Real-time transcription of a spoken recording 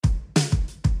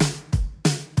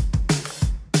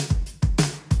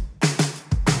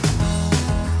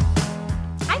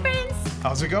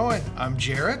How's it going? I'm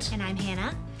Jarrett. And I'm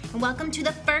Hannah. And welcome to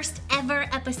the first ever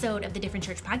episode of the Different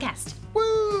Church Podcast.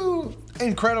 Woo!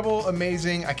 Incredible,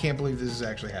 amazing. I can't believe this is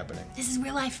actually happening. This is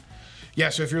real life.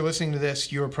 Yeah, so if you're listening to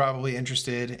this, you're probably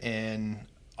interested in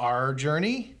our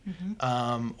journey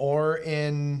or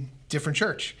in Different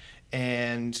Church.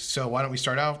 And so why don't we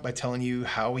start out by telling you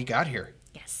how we got here?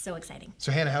 Yes, so exciting.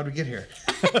 So Hannah, how did we get here?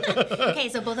 Okay,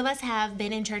 so both of us have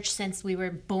been in church since we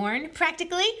were born,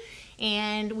 practically.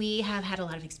 And we have had a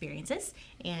lot of experiences.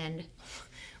 And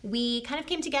we kind of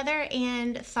came together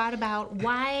and thought about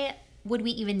why would we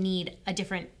even need a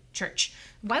different church?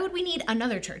 Why would we need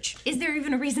another church? Is there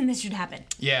even a reason this should happen?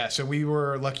 Yeah, so we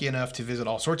were lucky enough to visit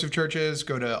all sorts of churches,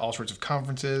 go to all sorts of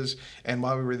conferences, and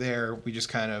while we were there, we just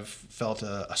kind of felt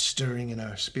a stirring in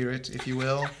our spirit, if you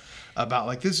will, about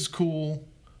like, this is cool,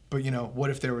 but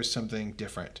what if there was something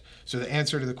different? So the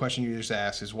answer to the question you just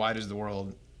asked is, why does the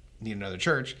world need another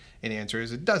church? And the answer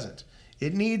is, it doesn't.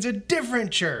 It needs a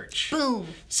different church. Boom.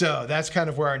 So that's kind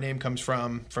of where our name comes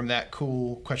from that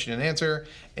cool question and answer,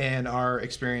 and our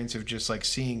experience of just like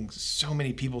seeing so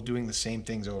many people doing the same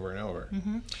things over and over.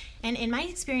 Mm-hmm. And in my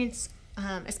experience,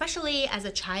 especially as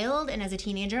a child and as a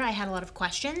teenager, I had a lot of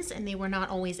questions, and they were not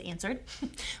always answered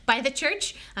by the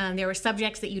church. There were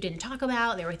subjects that you didn't talk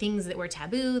about. There were things that were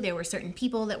taboo. There were certain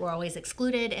people that were always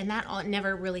excluded, and that all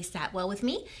never really sat well with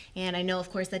me. And I know,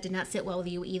 of course, that did not sit well with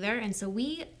you either. And so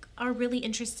we are really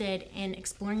interested in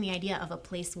exploring the idea of a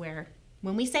place where,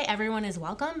 when we say everyone is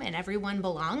welcome and everyone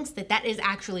belongs, that is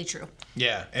actually true.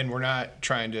 Yeah, and we're not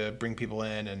trying to bring people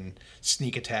in and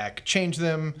sneak attack, change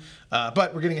them,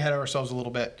 but we're getting ahead of ourselves a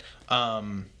little bit.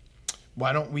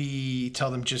 Why don't we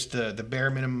tell them just the bare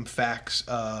minimum facts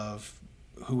of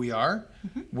who we are,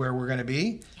 where we're going to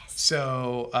be? Yes.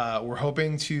 So we're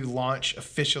hoping to launch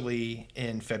officially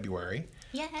in February.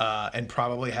 Yeah. And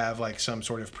probably have like some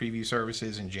sort of preview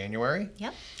services in January.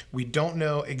 Yep. We don't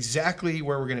know exactly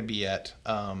where we're going to be yet.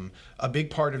 A big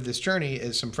part of this journey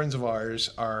is some friends of ours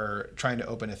are trying to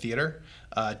open a theater,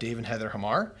 Dave and Heather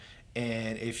Hamar.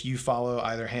 And if you follow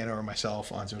either Hannah or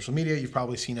myself on social media, you've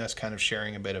probably seen us kind of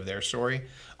sharing a bit of their story.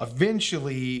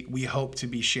 Eventually, we hope to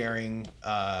be sharing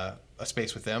a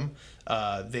space with them.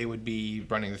 They would be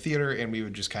running the theater, and we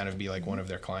would just kind of be like one of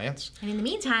their clients. And in the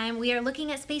meantime, we are looking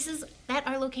at spaces that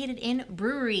are located in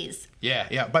breweries.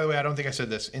 Yeah. By the way, I don't think I said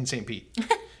this, in St. Pete.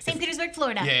 St. Petersburg,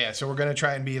 Florida. Yeah. So we're going to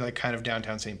try and be like kind of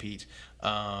downtown St. Pete.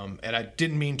 And I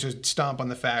didn't mean to stomp on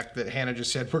the fact that Hannah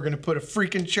just said, we're going to put a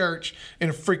freaking church in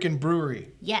a freaking brewery.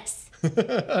 Yes.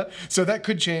 So that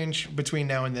could change between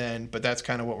now and then, but that's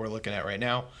kind of what we're looking at right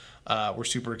now. We're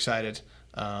super excited.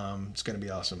 It's going to be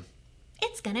awesome.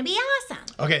 It's going to be awesome.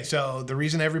 Okay, so the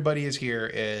reason everybody is here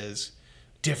is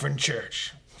different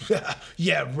church.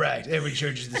 Yeah, right. Every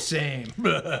church is the same.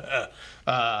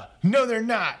 No, they're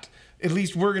not. At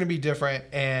least we're going to be different.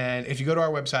 And if you go to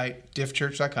our website,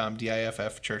 diffchurch.com,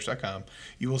 DIFFchurch.com,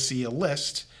 you will see a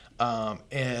list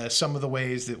some of the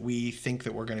ways that we think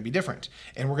that we're going to be different.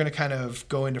 And we're going to kind of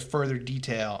go into further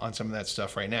detail on some of that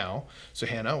stuff right now. So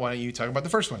Hannah, why don't you talk about the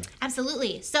first one?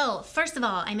 Absolutely. So first of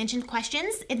all, I mentioned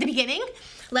questions at the beginning.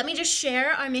 Let me just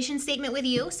share our mission statement with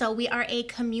you. So we are a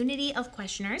community of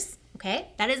questioners. Okay,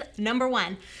 that is number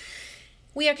one.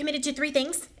 We are committed to three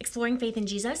things: exploring faith in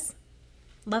Jesus,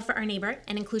 love for our neighbor,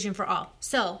 and inclusion for all.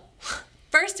 So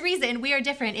first reason we are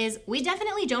different is we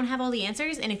definitely don't have all the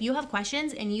answers. And if you have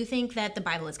questions and you think that the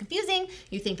Bible is confusing,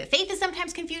 you think that faith is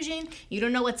sometimes confusing, you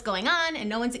don't know what's going on, and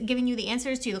no one's giving you the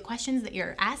answers to the questions that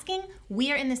you're asking,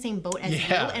 we are in the same boat as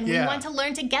you, and we want to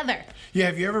learn together. Yeah,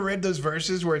 have you ever read those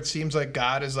verses where it seems like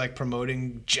God is like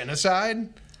promoting genocide?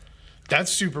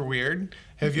 That's super weird.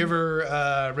 Have you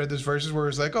ever read those verses where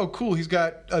it's like, oh, cool, he's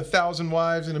got 1,000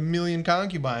 wives and 1,000,000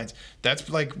 concubines? That's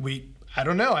like, I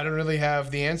don't know. I don't really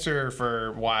have the answer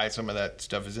for why some of that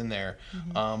stuff is in there.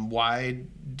 Why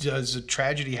does a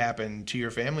tragedy happen to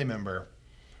your family member?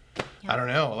 I don't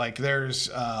know. Like, there's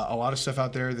a lot of stuff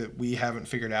out there that we haven't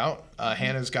figured out.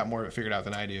 Hannah's got more of it figured out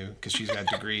than I do because she's got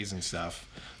degrees and stuff.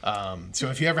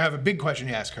 So if you ever have a big question,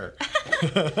 you ask her.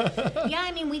 Yeah,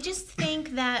 I mean, we just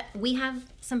think that we have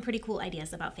some pretty cool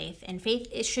ideas about faith, and faith,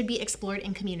 it should be explored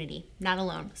in community, not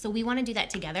alone. So we want to do that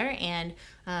together, and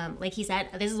like he said,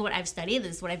 this is what I've studied,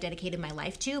 this is what I've dedicated my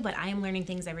life to, but I am learning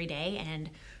things every day, and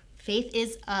faith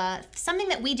is something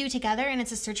that we do together, and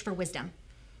it's a search for wisdom.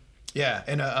 Yeah,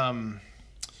 and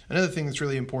another thing that's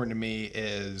really important to me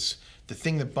is the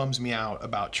thing that bums me out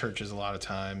about churches a lot of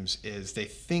times is they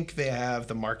think they have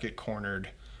the market cornered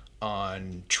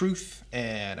on truth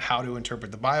and how to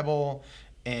interpret the Bible,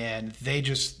 and they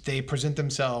present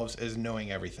themselves as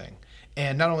knowing everything.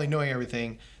 And not only knowing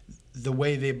everything, the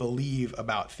way they believe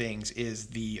about things is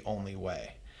the only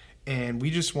way. And we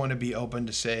just want to be open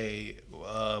to say,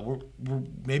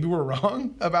 maybe we're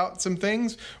wrong about some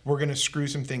things. We're going to screw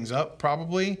some things up,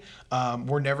 probably.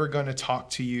 We're never going to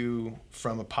talk to you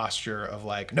from a posture of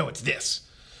like, no, it's this.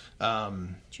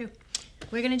 True.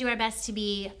 We're going to do our best to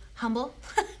be humble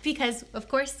because, of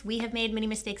course, we have made many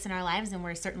mistakes in our lives, and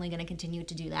we're certainly going to continue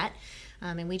to do that.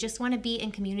 And we just want to be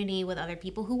in community with other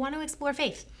people who want to explore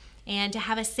faith and to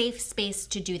have a safe space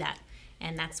to do that.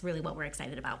 And that's really what we're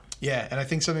excited about. Yeah, and I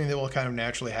think something that will kind of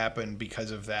naturally happen because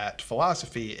of that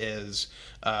philosophy is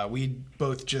we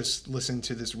both just listened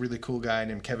to this really cool guy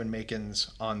named Kevin Makins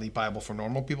on the Bible for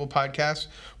Normal People podcast,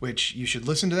 which you should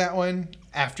listen to that one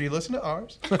after you listen to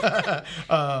ours. It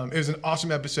was an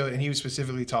awesome episode, and he was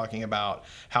specifically talking about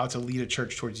how to lead a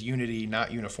church towards unity,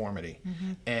 not uniformity.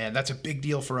 Mm-hmm. And that's a big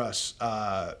deal for us,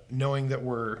 knowing that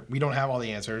we don't have all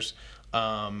the answers.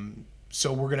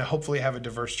 So we're going to hopefully have a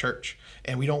diverse church,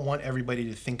 and we don't want everybody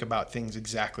to think about things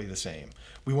exactly the same.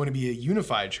 We want to be a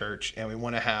unified church, and we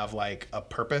want to have like a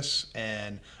purpose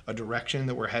and a direction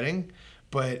that we're heading.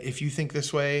 But if you think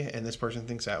this way and this person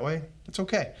thinks that way, it's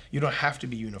okay. You don't have to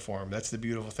be uniform. That's the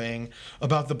beautiful thing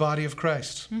about the body of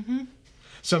Christ. Mm-hmm.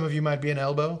 Some of you might be an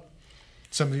elbow.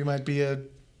 Some of you might be a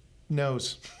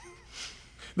nose.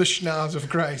 The schnoz of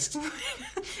Christ.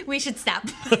 We should stop.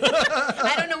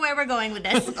 I don't know where we're going with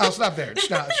this. I'll stop there.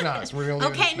 Schnoz. We're gonna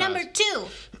leave okay, it number 2.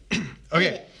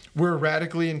 Okay, we're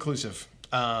radically inclusive.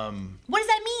 What does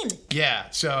that mean? Yeah,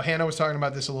 so Hannah was talking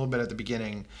about this a little bit at the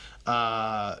beginning.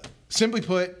 Simply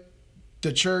put,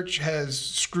 the church has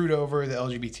screwed over the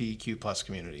LGBTQ plus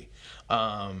community.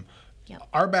 Yep.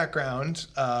 Our background,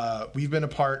 we've been a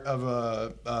part of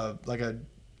a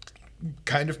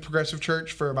kind of progressive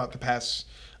church for about the past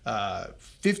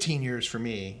 15 years for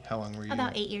me. How long were you?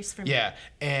 About 8 years for me. Yeah.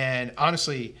 And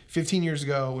honestly, 15 years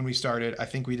ago when we started, I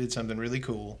think we did something really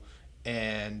cool.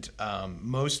 And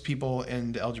most people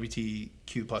in the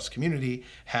LGBTQ plus community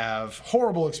have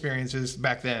horrible experiences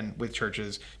back then with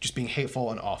churches just being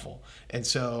hateful and awful. And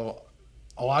so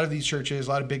a lot of these churches, a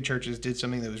lot of big churches did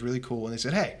something that was really cool. And they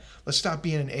said, hey, let's stop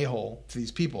being an a-hole to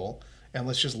these people and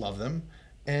let's just love them.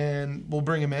 And we'll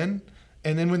bring them in.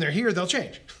 And then when they're here, they'll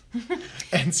change.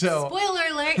 And so... Spoiler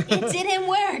alert, it didn't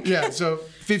work. Yeah, so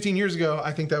 15 years ago,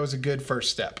 I think that was a good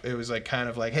first step. It was like kind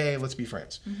of like, hey, let's be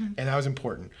friends. Mm-hmm. And that was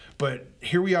important. But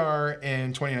here we are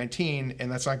in 2019,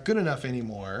 and that's not good enough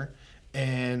anymore.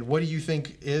 And what do you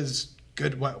think is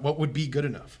good? What would be good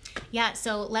enough? Yeah,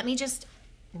 so let me just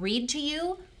read to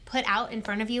you, put out in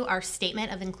front of you our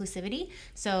statement of inclusivity.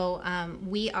 So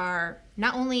we are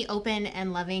not only open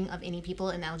and loving of any people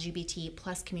in the LGBT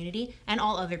plus community and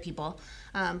all other people,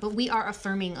 but we are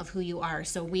affirming of who you are.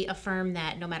 So we affirm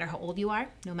that no matter how old you are,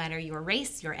 no matter your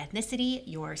race, your ethnicity,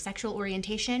 your sexual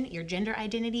orientation, your gender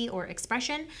identity or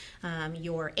expression,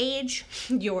 your age,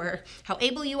 how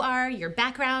able you are, your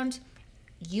background,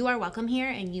 you are welcome here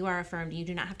and you are affirmed. You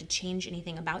do not have to change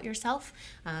anything about yourself.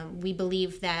 We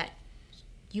believe that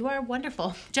you are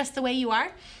wonderful just the way you are.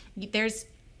 There's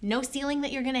no ceiling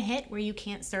that you're going to hit where you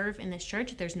can't serve in this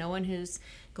church. There's no one who's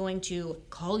going to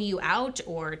call you out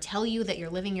or tell you that you're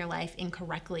living your life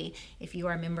incorrectly. If you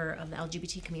are a member of the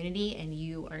LGBT community and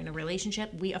you are in a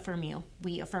relationship, we affirm you.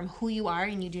 We affirm who you are,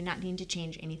 and you do not need to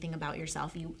change anything about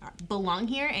yourself. You belong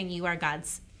here and you are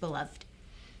God's beloved.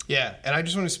 Yeah, and I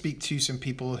just want to speak to some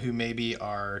people who maybe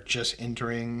are just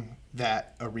entering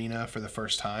that arena for the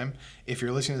first time. If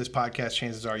you're listening to this podcast,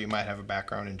 chances are you might have a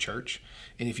background in church.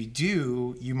 And if you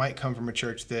do, you might come from a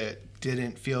church that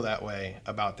didn't feel that way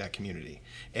about that community.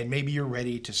 And maybe you're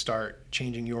ready to start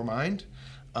changing your mind.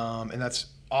 And that's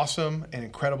awesome and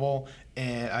incredible.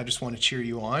 And I just want to cheer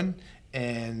you on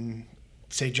and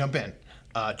say, jump in.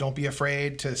 Don't be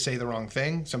afraid to say the wrong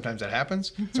thing. Sometimes that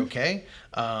happens. It's okay.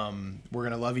 We're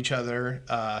going to love each other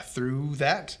through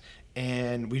that.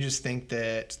 And we just think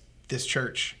that this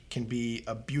church can be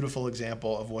a beautiful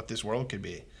example of what this world could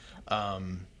be.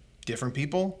 Different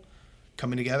people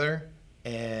coming together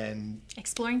and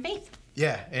exploring faith.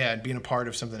 Yeah, and being a part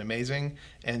of something amazing.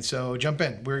 And so jump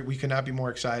in. We could not be more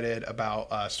excited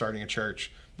about starting a church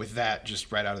with that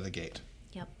just right out of the gate.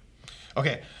 Yep.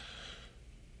 Okay.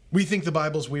 We think the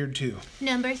Bible's weird too.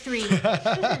 Number 3.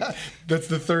 That's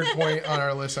the third point on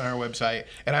our list on our website.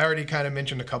 And I already kind of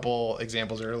mentioned a couple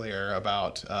examples earlier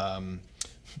about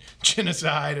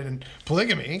genocide and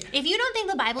polygamy. If you don't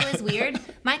think the Bible is weird,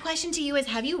 my question to you is,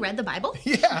 have you read the Bible?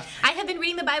 Yeah. I have been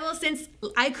reading the Bible since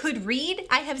I could read.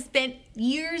 I have spent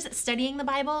years studying the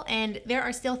Bible, and there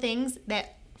are still things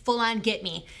that full on get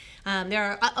me.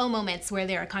 There are moments where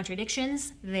there are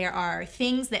contradictions. There are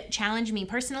things that challenge me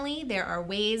personally. There are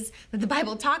ways that the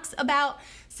Bible talks about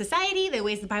society. There are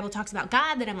ways the Bible talks about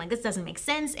God that I'm like, this doesn't make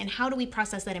sense. And how do we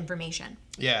process that information?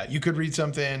 Yeah, you could read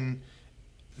something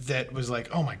that was like,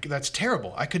 oh my, that's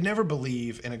terrible. I could never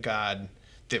believe in a God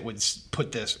that would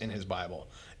put this in his Bible.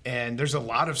 And there's a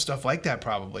lot of stuff like that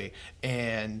probably.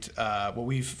 And what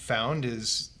we've found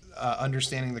is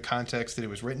understanding the context that it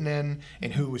was written in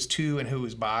and who it was to and who it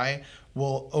was by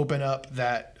will open up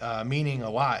that meaning a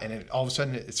lot. And all of a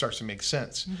sudden it starts to make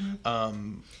sense.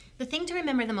 The thing to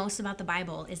remember the most about the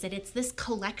Bible is that it's this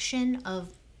collection of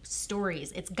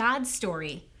stories. It's God's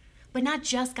story, but not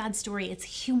just God's story.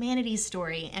 It's humanity's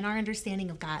story and our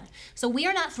understanding of God. So we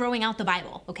are not throwing out the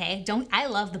Bible, okay? I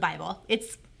love the Bible.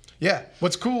 Yeah.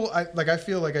 What's cool, I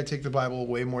feel like I take the Bible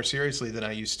way more seriously than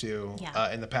I used to.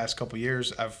 Yeah. In the past couple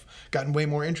years. I've gotten way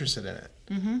more interested in it.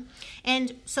 Mm-hmm.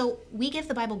 And so we give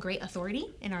the Bible great authority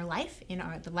in our life,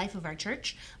 the life of our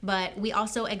church, but we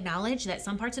also acknowledge that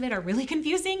some parts of it are really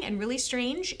confusing and really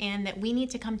strange, and that we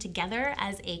need to come together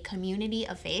as a community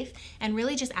of faith and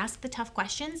really just ask the tough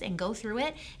questions and go through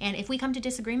it. And if we come to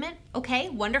disagreement, okay,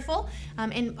 wonderful.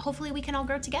 And hopefully we can all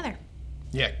grow together.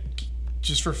 Yeah.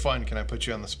 Just for fun, can I put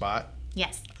you on the spot?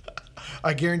 Yes.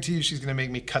 I guarantee you she's going to make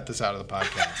me cut this out of the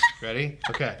podcast. Ready?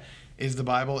 Okay. Is the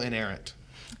Bible inerrant?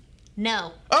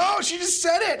 No. Oh, she just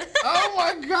said it. Oh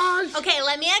my gosh. Okay,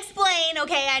 let me explain.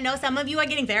 Okay, I know some of you are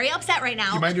getting very upset right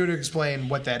now. You might do to explain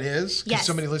what that is? Because Yes.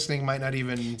 somebody listening might not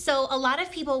even... So a lot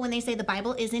of people, when they say the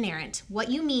Bible is inerrant,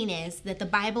 what you mean is that the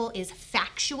Bible is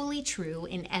factually true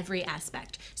in every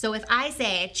aspect. So if I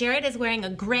say Jared is wearing a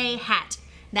gray hat,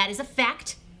 that is a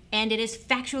fact, and it is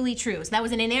factually true. So that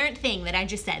was an inerrant thing that I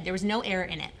just said. There was no error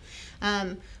in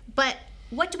it. But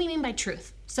what do we mean by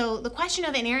truth? So the question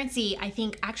of inerrancy, I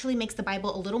think, actually makes the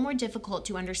Bible a little more difficult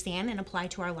to understand and apply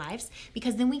to our lives,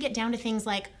 because then we get down to things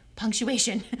like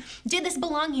punctuation. Did this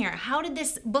belong here? How did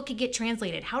this book get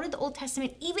translated? How did the Old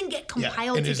Testament even get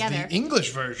compiled and together? Is the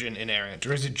English version inerrant,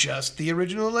 or is it just the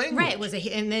original language? Right. Was it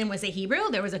Hebrew?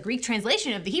 There was a Greek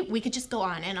translation of the Hebrew. We could just go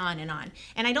on and on and on.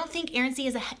 And I don't think inerrancy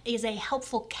is a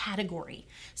helpful category.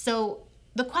 So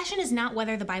the question is not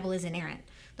whether the Bible is inerrant.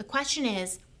 The question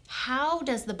is, how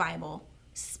does the Bible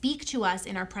speak to us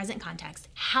in our present context?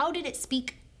 How did it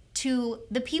speak to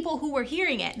the people who were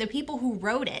hearing it, the people who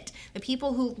wrote it, the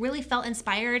people who really felt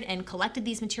inspired and collected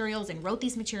these materials and wrote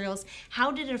these materials?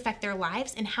 How did it affect their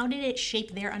lives, and how did it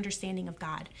shape their understanding of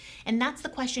God? And that's the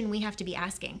question we have to be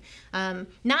asking.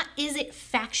 Not is it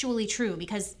factually true,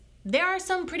 because there are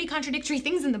some pretty contradictory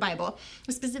things in the Bible,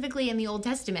 specifically in the Old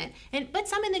Testament, but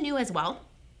some in the New as well.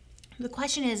 The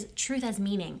question is truth as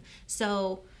meaning.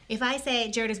 So if I say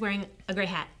Jared is wearing a gray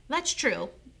hat, that's true,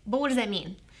 but what does that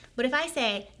mean? But if I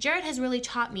say Jared has really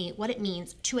taught me what it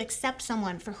means to accept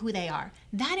someone for who they are,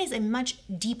 that is a much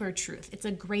deeper truth. It's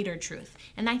a greater truth.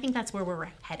 And I think that's where we're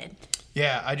headed.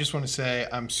 Yeah, I just want to say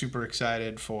I'm super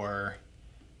excited for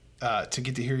to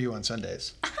get to hear you on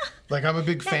Sundays. Like, I'm a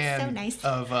big fan so nice.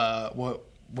 of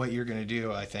what you're going to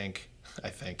do, I think.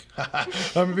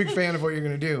 I'm a big fan of what you're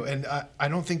going to do. And I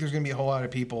don't think there's going to be a whole lot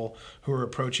of people who are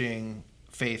approaching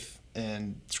faith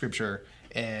and scripture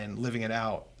and living it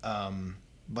out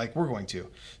like we're going to.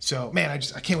 So, man,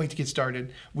 I can't wait to get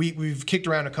started. We've kicked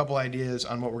around a couple ideas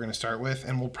on what we're going to start with,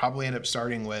 and we'll probably end up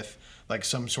starting with like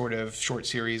some sort of short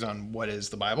series on what is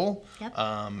the Bible, Yep.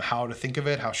 How to think of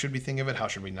it, how should we think of it, how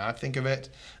should we not think of it,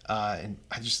 and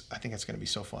I think it's going to be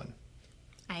so fun.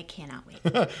 I cannot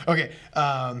wait. Okay,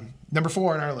 number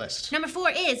 4 on our list. Number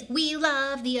 4 is we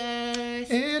love the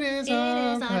earth. It is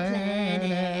our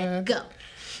planet. Go.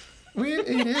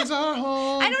 It is our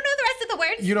home. I don't know the rest of the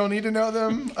words. You don't need to know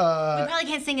them. We probably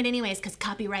can't sing it anyways because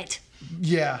copyright.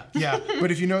 Yeah.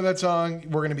 But if you know that song,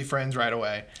 we're going to be friends right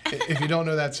away. If you don't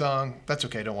know that song, that's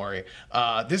okay. Don't worry.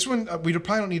 This one, we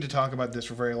probably don't need to talk about this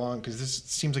for very long because this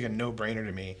seems like a no-brainer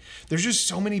to me. There's just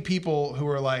so many people who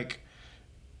are like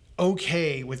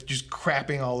okay with just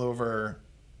crapping all over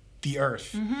the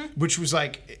earth, which was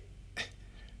like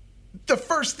the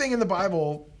first thing in the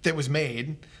Bible that was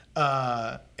made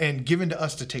and given to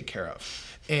us to take care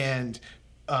of. And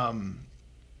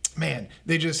man,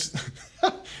 they just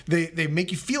they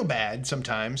make you feel bad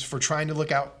sometimes for trying to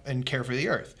look out and care for the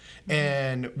earth.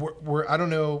 And we're I don't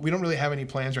know, we don't really have any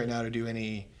plans right now to do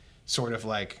any sort of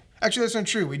like, actually that's not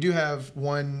true. We do have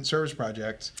one service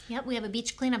project. Yep, we have a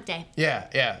beach cleanup day.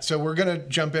 Yeah. So we're going to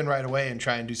jump in right away and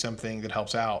try and do something that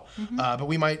helps out. But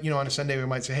we might, on a Sunday, we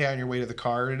might say, hey, on your way to the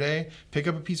car today, pick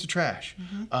up a piece of trash.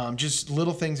 Just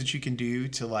little things that you can do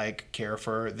to like care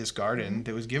for this garden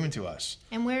that was given to us.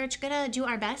 And we're going to do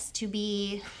our best to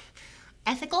be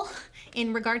ethical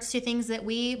in regards to things that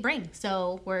we bring.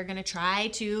 So we're going to try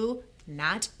to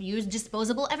not use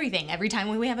disposable everything every time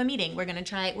we have a meeting. We're going to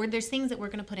try, there's things that we're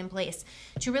going to put in place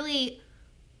to really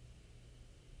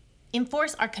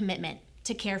enforce our commitment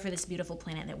to care for this beautiful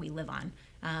planet that we live on,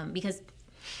 because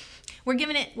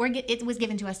it was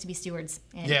given to us to be stewards.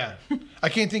 And yeah. I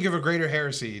can't think of a greater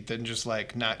heresy than just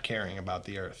like not caring about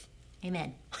the earth.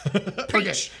 Amen.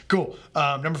 Okay, cool.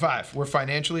 Number 5, we're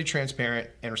financially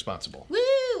transparent and responsible.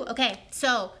 Woo! Okay,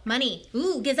 so money.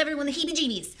 Ooh, gives everyone the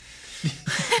heebie-jeebies.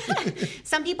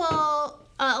 Some people, a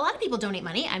lot of people donate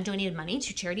money. I've donated money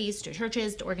to charities, to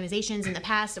churches, to organizations in the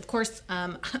past. Of course,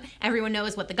 everyone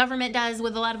knows what the government does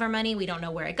with a lot of our money. We don't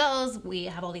know where it goes. We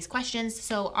have all these questions.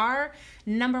 So our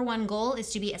number one goal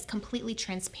is to be as completely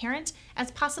transparent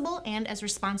as possible and as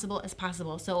responsible as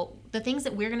possible. So the things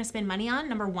that we're going to spend money on,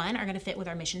 number 1, are going to fit with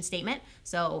our mission statement.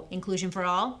 So inclusion for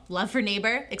all, love for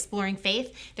neighbor, exploring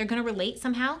faith. They're going to relate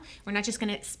somehow. We're not just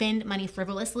going to spend money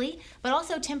frivolously, but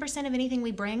also 10% of anything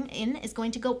we bring in is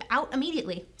going to go out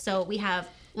immediately. So we have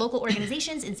local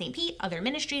organizations in St. Pete, other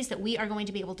ministries that we are going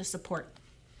to be able to support.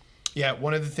 Yeah,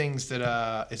 one of the things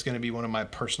that is going to be one of my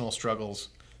personal struggles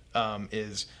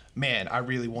is, man, I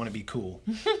really want to be cool.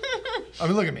 I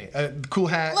mean, look at me. Cool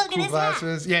hat, Look at cool his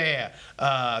glasses. Hat.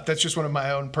 Yeah. That's just one of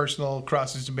my own personal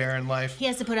crosses to bear in life. He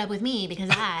has to put up with me because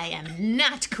I am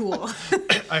not cool.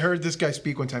 I heard this guy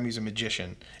speak one time. He's a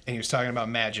magician, and he was talking about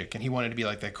magic, and he wanted to be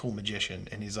like that cool magician.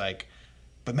 And he's like,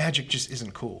 but magic just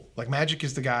isn't cool. Like, magic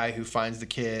is the guy who finds the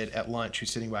kid at lunch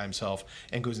who's sitting by himself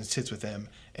and goes and sits with him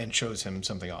and shows him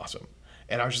something awesome.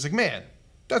 And I was just like, man,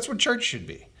 that's what church should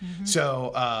be. Mm-hmm.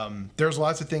 So there's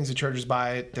lots of things that churches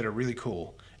buy that are really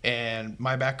cool. And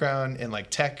my background in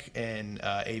like tech and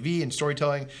AV and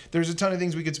storytelling, there's a ton of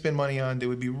things we could spend money on that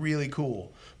would be really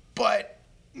cool. But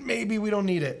maybe we don't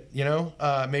need it, you know?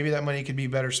 Maybe that money could be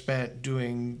better spent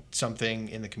doing something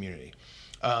in the community.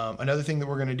 Another thing that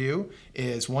we're going to do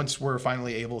is once we're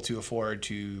finally able to afford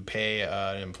to pay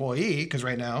an employee, because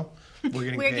right now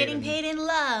we're getting paid in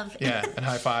love. Yeah, and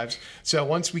high fives. So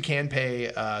once we can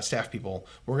pay staff people,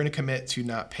 we're going to commit to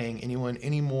not paying anyone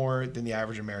any more than the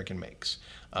average American makes.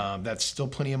 That's still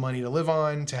plenty of money to live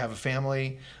on, to have a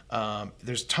family.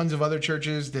 There's tons of other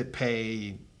churches that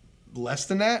pay less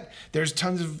than that. There's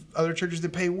tons of other churches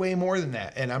that pay way more than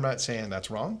that, and I'm not saying that's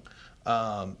wrong.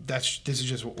 This is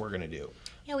just what we're going to do.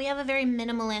 Yeah, we have a very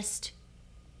minimalist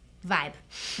vibe.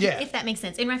 Yeah. If that makes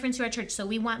sense. In reference to our church. So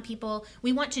we want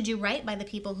to do right by the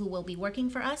people who will be working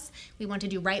for us. We want to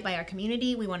do right by our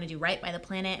community. We want to do right by the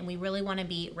planet. And we really want to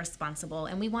be responsible.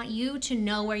 And we want you to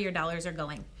know where your dollars are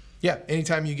going. Yeah.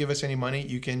 Anytime you give us any money,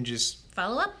 you can just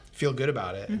follow up. Feel good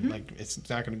about it. Mm-hmm. And like, it's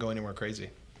not going to go anywhere crazy.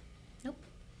 Nope.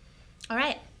 All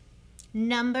right.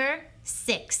 Number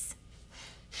 6.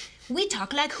 We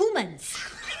talk like humans.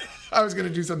 I was going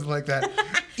to do something like that.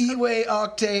 Iwe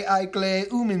octe ikle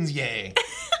umensye.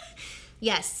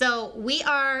 Yes, so we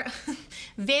are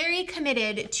very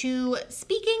committed to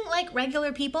speaking like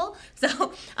regular people.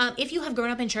 So if you have grown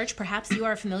up in church, perhaps you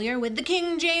are familiar with the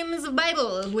King James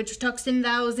Bible, which talks in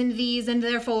thous and these and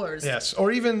therefores. Yes,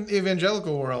 or even the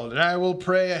evangelical world. And I will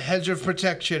pray a hedge of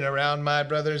protection around my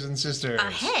brothers and sisters. A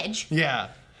hedge? Yeah.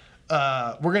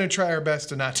 We're going to try our best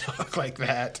to not talk like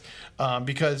that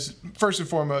because, first and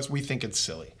foremost, we think it's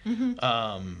silly.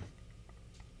 Mm-hmm.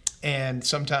 And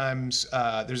sometimes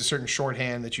there's a certain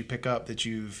shorthand that you pick up that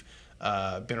you've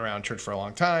been around church for a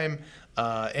long time.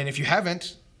 And if you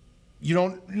haven't, you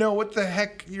don't know what the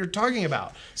heck you're talking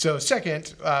about. So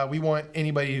second, we want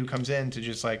anybody who comes in to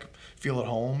just like feel at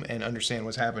home and understand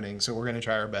what's happening. So we're going to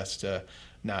try our best to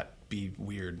not be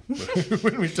weird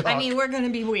when we talk. I mean, we're going to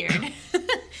be weird.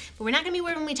 But we're not going to be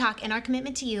weird when we talk. And our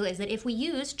commitment to you is that if we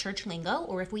use church lingo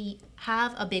or if we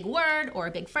have a big word or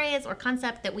a big phrase or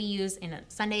concept that we use in a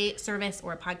Sunday service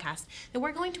or a podcast, that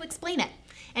we're going to explain it.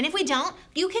 And if we don't,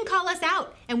 you can call us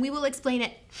out and we will explain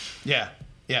it. Yeah,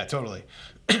 totally.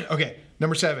 Okay,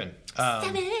 number 7.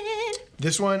 7.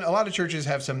 This one, a lot of churches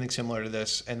have something similar to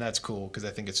this, and that's cool because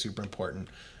I think it's super important.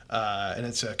 And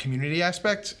it's a community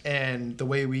aspect, and the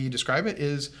way we describe it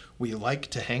is we like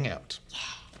to hang out. Yeah.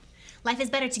 Life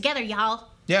is better together, y'all.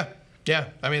 Yeah.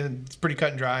 I mean, it's pretty cut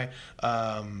and dry.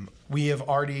 We have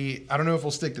already, I don't know if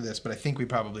we'll stick to this, but I think we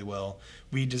probably will.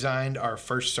 We designed our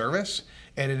first service,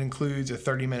 and it includes a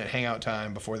 30-minute hangout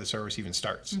time before the service even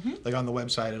starts. Mm-hmm. Like on the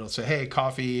website, it'll say, hey,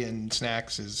 coffee and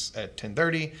snacks is at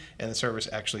 10:30, and the service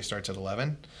actually starts at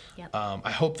 11. Yep.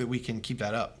 I hope that we can keep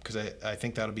that up because I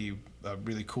think that'll be a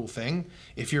really cool thing.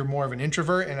 If you're more of an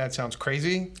introvert and that sounds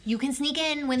crazy, You can sneak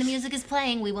in when the music is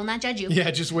playing. We will not judge you.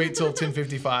 yeah, just wait till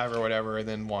 10:55 or whatever and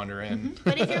then wander in.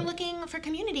 But if you're looking for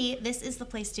community, this is the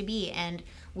place to be. And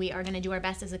we are going to do our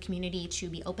best as a community to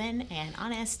be open and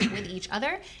honest with each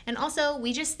other. And also,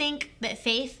 we just think that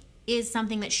faith is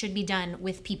something that should be done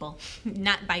with people,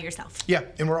 not by yourself. Yeah,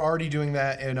 and we're already doing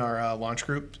that in our launch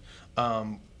group.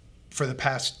 For the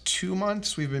past 2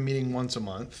 months, we've been meeting once a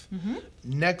month.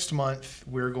 Next month,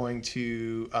 we're going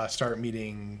to start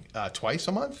meeting twice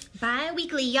a month.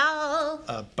 Bi-weekly,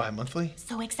 y'all. Bi-monthly,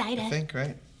 So excited. I think,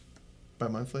 right?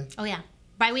 Bi-monthly? Oh, yeah.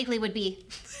 Bi-weekly would be.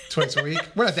 Twice a week?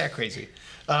 We're not that crazy.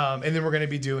 And then we're going to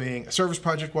be doing a service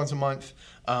project once a month.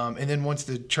 And then once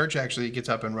the church actually gets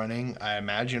up and running, I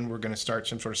imagine we're going to start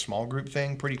some sort of small group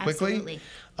thing pretty quickly.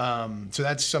 Absolutely. So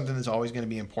that's something that's always going to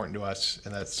be important to us,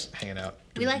 and that's hanging out.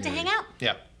 We like to hang out.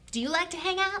 Yeah. Do you like to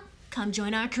hang out? Come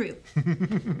join our crew.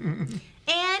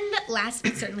 And last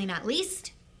but certainly not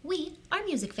least, we are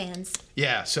music fans.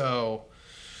 Yeah, so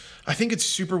I think it's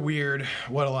super weird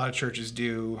what a lot of churches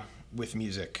do with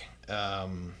music.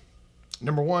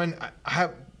 Number one,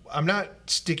 I'm not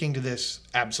sticking to this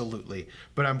absolutely,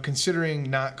 but I'm considering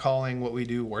not calling what we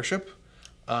do worship.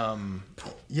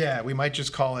 Yeah, we might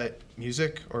just call it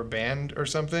music or band or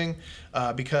something,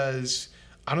 because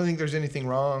I don't think there's anything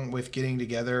wrong with getting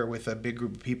together with a big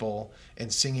group of people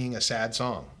and singing a sad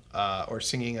song, or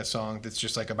singing a song that's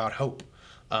just like about hope.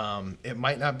 It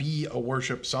might not be a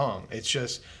worship song. It's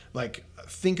just like,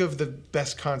 think of the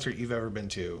best concert you've ever been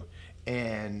to,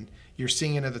 and you're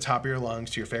singing at the top of your lungs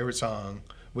to your favorite song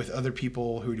with other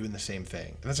people who are doing the same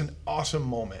thing. And that's an awesome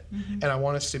moment. And I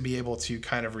want us to be able to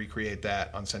kind of recreate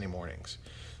that on Sunday mornings.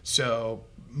 So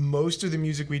most of the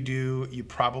music we do, you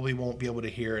probably won't be able to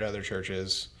hear at other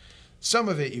churches. Some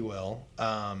of it you will.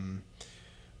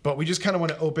 But we just kind of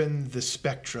want to open the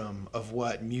spectrum of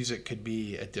what music could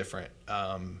be at different.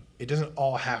 It doesn't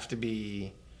all have to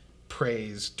be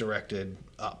praise directed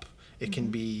up. It can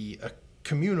be a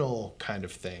communal kind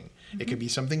of thing. It could be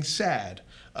something sad.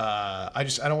 I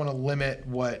don't want to limit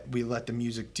what we let the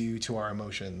music do to our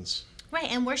emotions.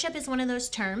 Right, and worship is one of those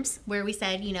terms where we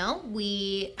said,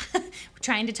 we're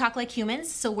trying to talk like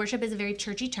humans, so worship is a very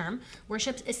churchy term.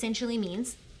 Worship essentially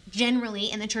means,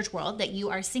 generally in the church world, that you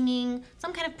are singing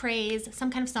some kind of praise, some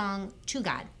kind of song to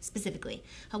God, specifically,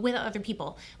 with other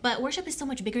people. But worship is so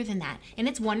much bigger than that, and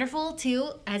it's wonderful,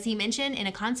 too, as he mentioned, in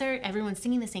a concert, everyone's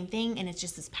singing the same thing, and it's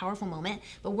just this powerful moment.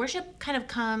 But worship kind of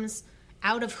comes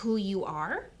out of who you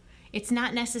are. It's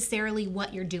not necessarily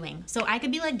what you're doing. So I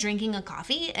could be like drinking a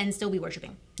coffee and still be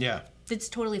worshiping. Yeah. It's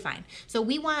totally fine. So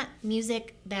we want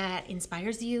music that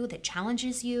inspires you, that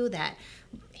challenges you, that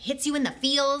hits you in the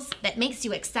feels, that makes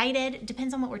you excited. It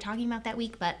depends on what we're talking about that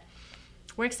week, but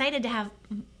we're excited to have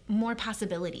more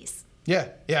possibilities. Yeah.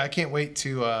 I can't wait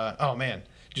to,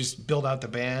 just build out the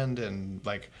band and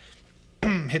like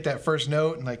hit that first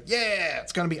note and like, yeah,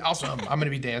 it's going to be awesome. I'm going to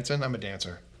be dancing. I'm a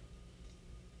dancer.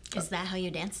 Is that how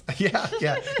you dance?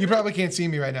 Yeah. You probably can't see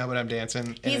me right now, but I'm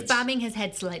dancing. He's bobbing his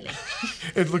head slightly.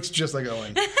 It looks just like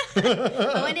Owen.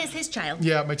 Owen is his child.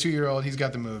 Yeah, my 2-year-old, he's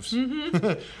got the moves.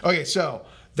 Okay, so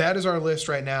that is our list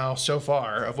right now so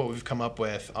far of what we've come up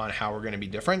with on how we're going to be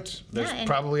different. There's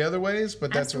probably other ways,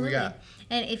 but that's absolutely. what we got.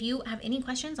 And if you have any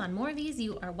questions on more of these,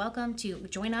 you are welcome to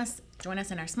join us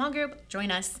in our small group,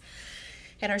 join us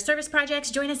at our service projects,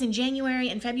 join us in January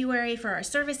and February for our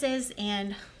services,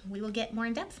 and we will get more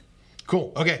in depth.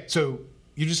 Cool. Okay, so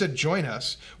you just said join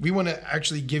us. We want to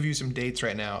actually give you some dates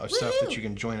right now of stuff that you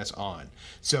can join us on.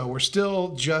 So we're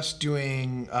still just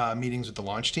doing meetings with the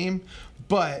launch team,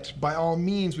 but by all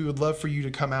means, we would love for you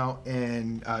to come out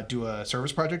and do a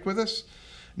service project with us.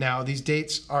 Now, these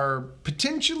dates are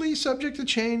potentially subject to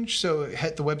change, so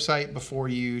hit the website before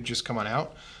you just come on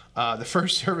out. The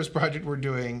first service project we're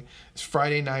doing is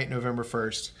Friday night, November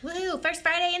 1st. Woohoo! First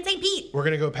Friday in St. Pete. We're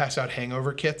going to go pass out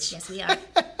hangover kits. Yes, we are.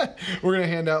 We're going to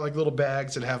hand out like little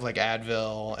bags that have like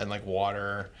Advil and like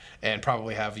water and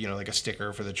probably have, like a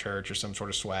sticker for the church or some sort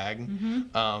of swag.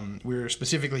 We're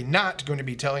specifically not going to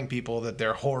be telling people that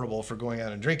they're horrible for going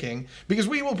out and drinking because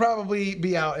we will probably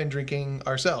be out and drinking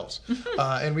ourselves.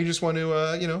 And we just want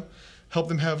to, help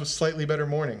them have a slightly better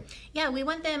morning. Yeah, we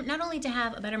want them not only to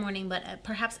have a better morning, but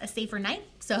perhaps a safer night.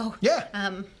 So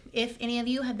if any of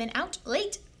you have been out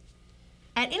late,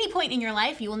 at any point in your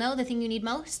life, you will know the thing you need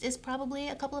most is probably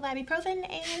a couple of ibuprofen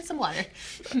and some water.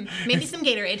 Maybe some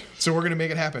Gatorade. So we're going to make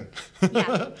it happen.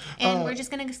 Yeah. And we're just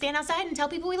going to stand outside and tell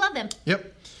people we love them.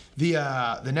 Yep.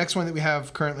 The next one that we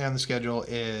have currently on the schedule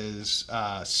is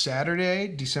Saturday,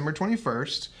 December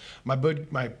 21st. My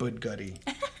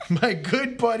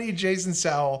good buddy Jason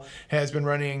Sowell has been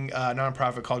running a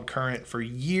nonprofit called Current for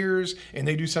years, and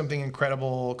they do something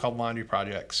incredible called laundry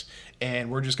projects. And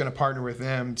we're just going to partner with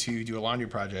them to do a laundry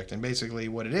project. And basically,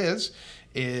 what it is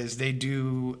they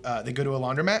go to a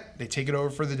laundromat, they take it over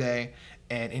for the day,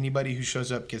 and anybody who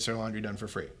shows up gets their laundry done for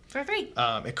free. For free.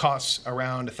 It costs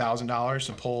around $1,000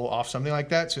 to pull off something like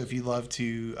that. So if you'd love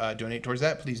to donate towards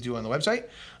that, please do on the website.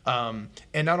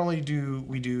 And not only do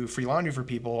we do free laundry for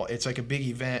people, it's like a big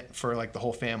event for like the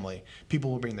whole family.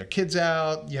 People will bring their kids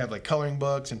out. You have like coloring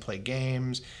books and play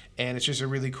games. And it's just a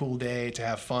really cool day to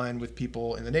have fun with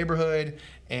people in the neighborhood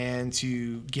and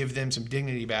to give them some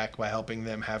dignity back by helping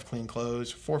them have clean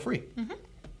clothes for free. Mm-hmm.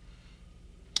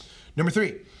 Number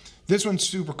 3. This one's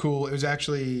super cool. It was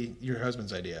actually your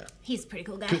husband's idea. He's a pretty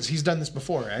cool guy. Because he's done this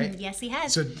before, right? Yes, he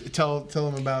has. So tell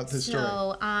him about this story.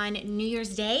 So on New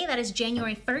Year's Day, that is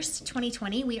January 1st,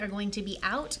 2020, we are going to be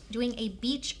out doing a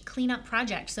beach cleanup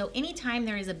project. So anytime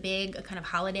there is a big kind of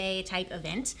holiday type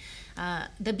event,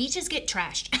 the beaches get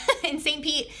trashed. In St.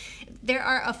 Pete, there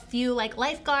are a few like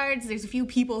lifeguards. There's a few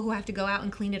people who have to go out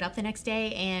and clean it up the next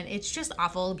day, and it's just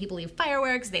awful. People leave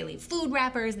fireworks, they leave food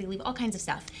wrappers, they leave all kinds of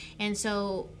stuff. And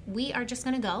so we are just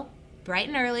going to go bright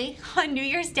and early on New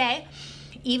Year's Day,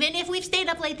 even if we've stayed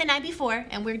up late the night before,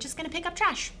 and we're just going to pick up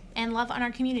trash and love on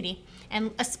our community,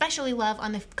 and especially love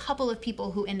on the couple of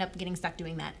people who end up getting stuck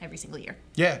doing that every single year.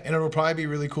 Yeah, and it'll probably be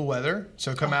really cool weather,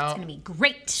 so come out. It's going to be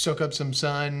great. Soak up some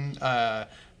sun,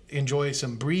 enjoy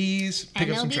some breeze, pick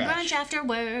up some trash. And there'll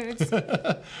be brunch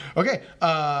afterwards. Okay,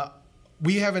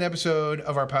 we have an episode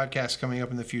of our podcast coming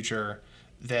up in the future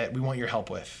that we want your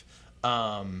help with.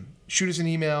 Shoot us an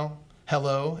email,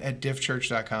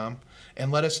 hello@diffchurch.com, and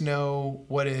let us know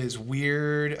what is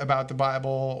weird about the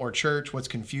Bible or church, what's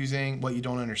confusing, what you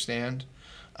don't understand.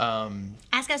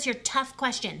 Ask us your tough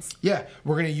questions. Yeah,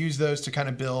 we're going to use those to kind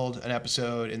of build an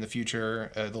episode in the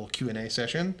future, a little Q&A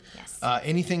session. Yes.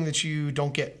 Anything that you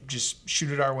don't get, just shoot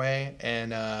it our way,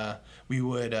 and we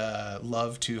would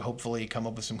love to hopefully come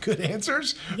up with some good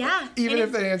answers. Yeah. Even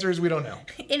if the answer is we don't know.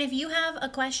 And if you have a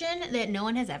question that no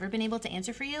one has ever been able to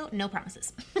answer for you, no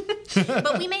promises.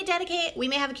 But we may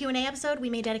have a Q&A episode. We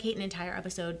may dedicate an entire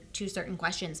episode to certain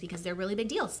questions because they're really big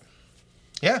deals.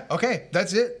 Yeah, okay,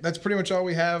 that's it. That's pretty much all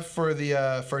we have for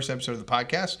the first episode of the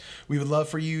podcast. We would love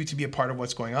for you to be a part of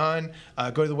what's going on.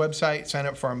 Go to the website, sign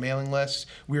up for our mailing list.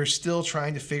 We are still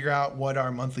trying to figure out what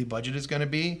our monthly budget is going to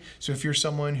be. So if you're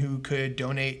someone who could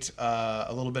donate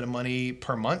a little bit of money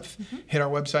per month, hit our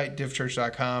website,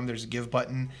 divchurch.com. There's a give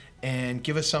button. And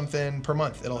give us something per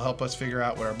month. It'll help us figure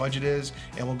out what our budget is,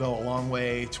 and will go a long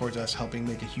way towards us helping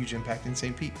make a huge impact in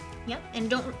St. Pete. Yep,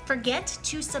 and don't forget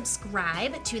to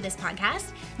subscribe to this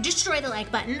podcast. Destroy the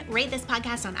like button. Rate this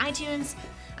podcast on iTunes.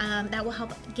 That will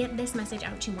help get this message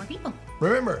out to more people.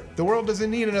 Remember, the world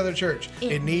doesn't need another church.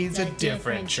 It needs a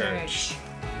different church.